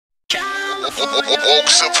Woke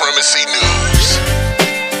Supremacy News.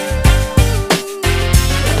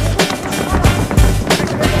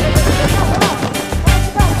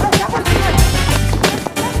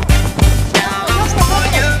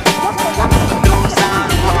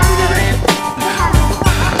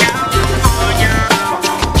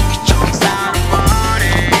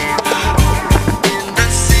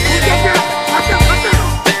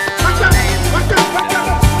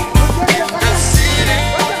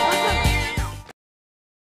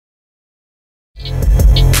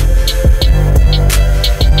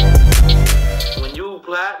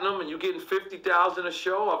 Platinum and you're getting 50,000 a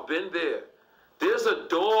show, I've been there. There's a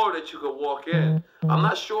door that you can walk in. I'm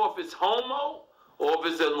not sure if it's homo or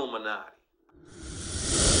if it's Illuminati.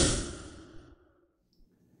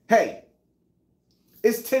 Hey,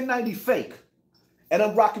 it's 1090 Fake, and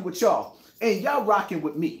I'm rocking with y'all, and y'all rocking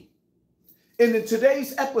with me. And in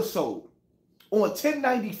today's episode on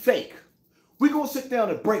 1090 Fake, we're going to sit down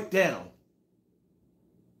and break down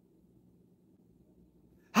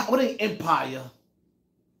how it ain't Empire.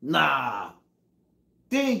 Nah,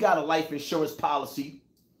 they ain't got a life insurance policy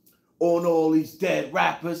on all these dead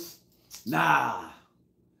rappers. Nah,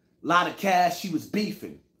 lot of cash, she was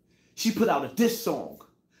beefing. She put out a diss song.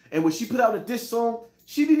 And when she put out a diss song,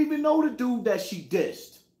 she didn't even know the dude that she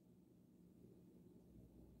dissed.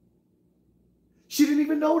 She didn't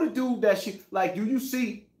even know the dude that she, like, do you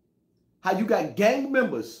see how you got gang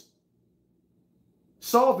members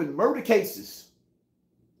solving murder cases,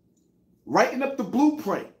 writing up the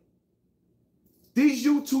blueprint? These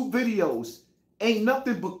YouTube videos ain't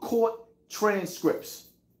nothing but court transcripts.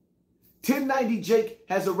 1090 Jake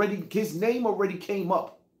has already, his name already came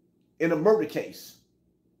up in a murder case.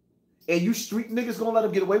 And you street niggas gonna let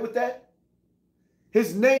him get away with that?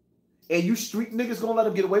 His name, and you street niggas gonna let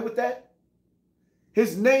him get away with that?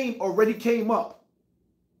 His name already came up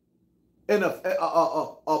in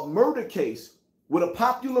a murder case with a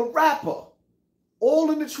popular rapper,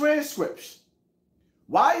 all in the transcripts.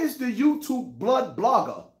 Why is the YouTube blood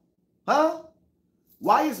blogger, huh?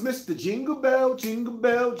 Why is Mr. Jingle Bell, Jingle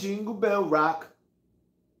Bell, Jingle Bell Rock?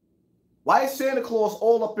 Why is Santa Claus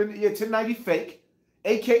all up in the 1090 Fake,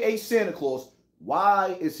 aka Santa Claus?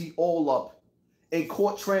 Why is he all up in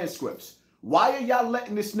court transcripts? Why are y'all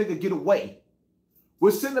letting this nigga get away?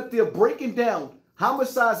 We're sitting up there breaking down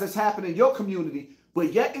homicides that's happening in your community,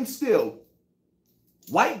 but yet and still,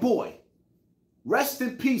 white boy, rest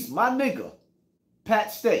in peace, my nigga,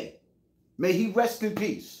 Pat Stay. May he rest in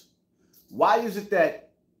peace. Why is it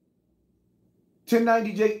that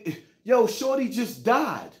 1090 J, yo, shorty just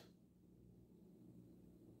died?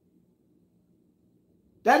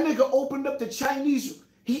 That nigga opened up the Chinese,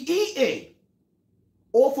 he eating.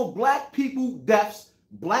 All for black people deaths,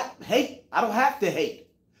 black hate. I don't have to hate.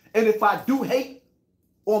 And if I do hate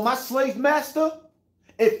on my slave master,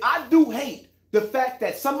 if I do hate the fact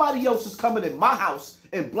that somebody else is coming in my house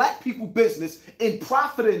and black people business and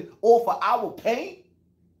profiting off of our pain,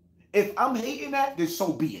 if I'm hating that, then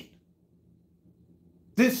so be it.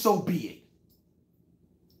 Then so be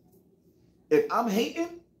it. If I'm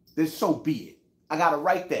hating, then so be it. I got a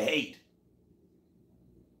right to hate.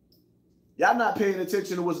 Y'all not paying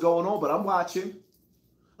attention to what's going on, but I'm watching.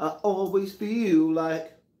 I always feel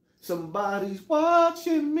like somebody's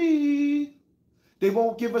watching me. They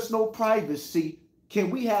won't give us no privacy. Can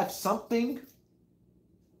we have something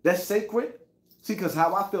that's sacred? See, because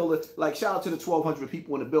how I feel it, like, shout out to the 1,200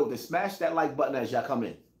 people in the building. Smash that like button as y'all come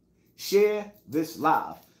in. Share this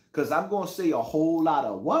live. Because I'm going to say a whole lot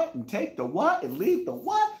of what and take the what and leave the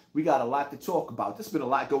what. We got a lot to talk about. There's been a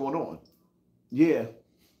lot going on. Yeah.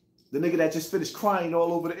 The nigga that just finished crying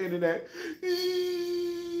all over the internet.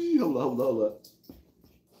 Hold up.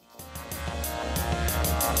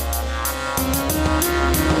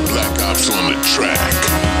 Black Ops on the track.